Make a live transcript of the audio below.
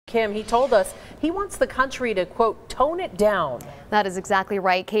Kim, he told us he wants the country to, quote, tone it down. That is exactly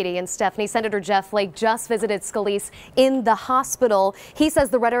right, Katie and Stephanie. Senator Jeff Flake just visited Scalise in the hospital. He says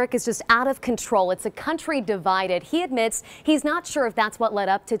the rhetoric is just out of control. It's a country divided. He admits he's not sure if that's what led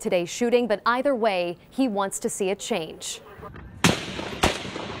up to today's shooting, but either way, he wants to see a change.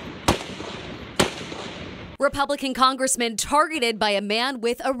 Republican congressman targeted by a man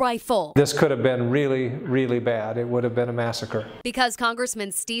with a rifle. This could have been really, really bad. It would have been a massacre. Because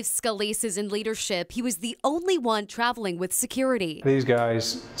Congressman Steve Scalise is in leadership, he was the only one traveling with security. These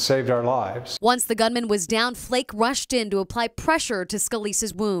guys saved our lives. Once the gunman was down, Flake rushed in to apply pressure to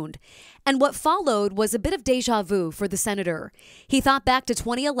Scalise's wound. And what followed was a bit of deja vu for the senator. He thought back to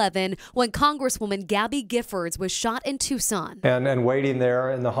 2011 when Congresswoman Gabby Giffords was shot in Tucson. And waiting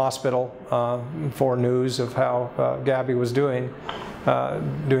there in the hospital for news of how Gabby was doing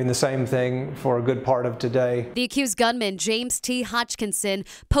the same thing for a good part of today. The accused gunman, James T. Hodgkinson,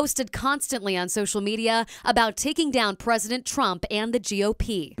 posted constantly on social media about taking down President Trump and the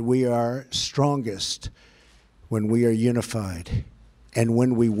GOP. We are strongest when we are unified and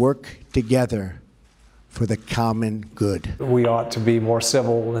when we work together for the common good. We ought to be more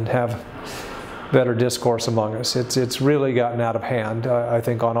civil and have better discourse among us. It's really gotten out of hand, I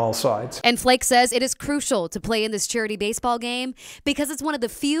think, on all sides. And Flake says it is crucial to play in this charity baseball game because it's one of the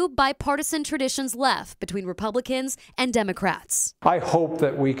few bipartisan traditions left between Republicans and Democrats. I hope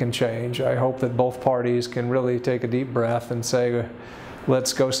that we can change. I hope that both parties can really take a deep breath and say,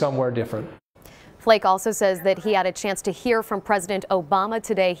 let's go somewhere different. Flake also says that he had a chance to hear from President Obama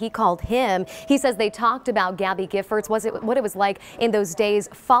today. He called him. He says they talked about Gabby Giffords, what it was like in those days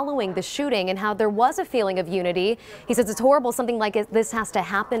following the shooting and how there was a feeling of unity. He says it's horrible something like this has to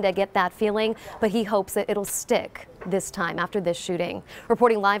happen to get that feeling, but he hopes that it'll stick this time after this shooting.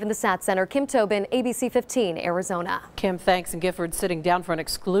 Reporting live in the SAT Center, Kim Tobin, ABC 15, Arizona. Kim, thanks. And Giffords sitting down for an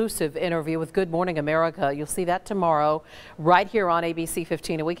exclusive interview with Good Morning America. You'll see that tomorrow right here on ABC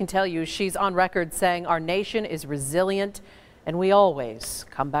 15. And we can tell you she's on record saying our nation is resilient and we always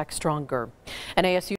come back stronger. And ASU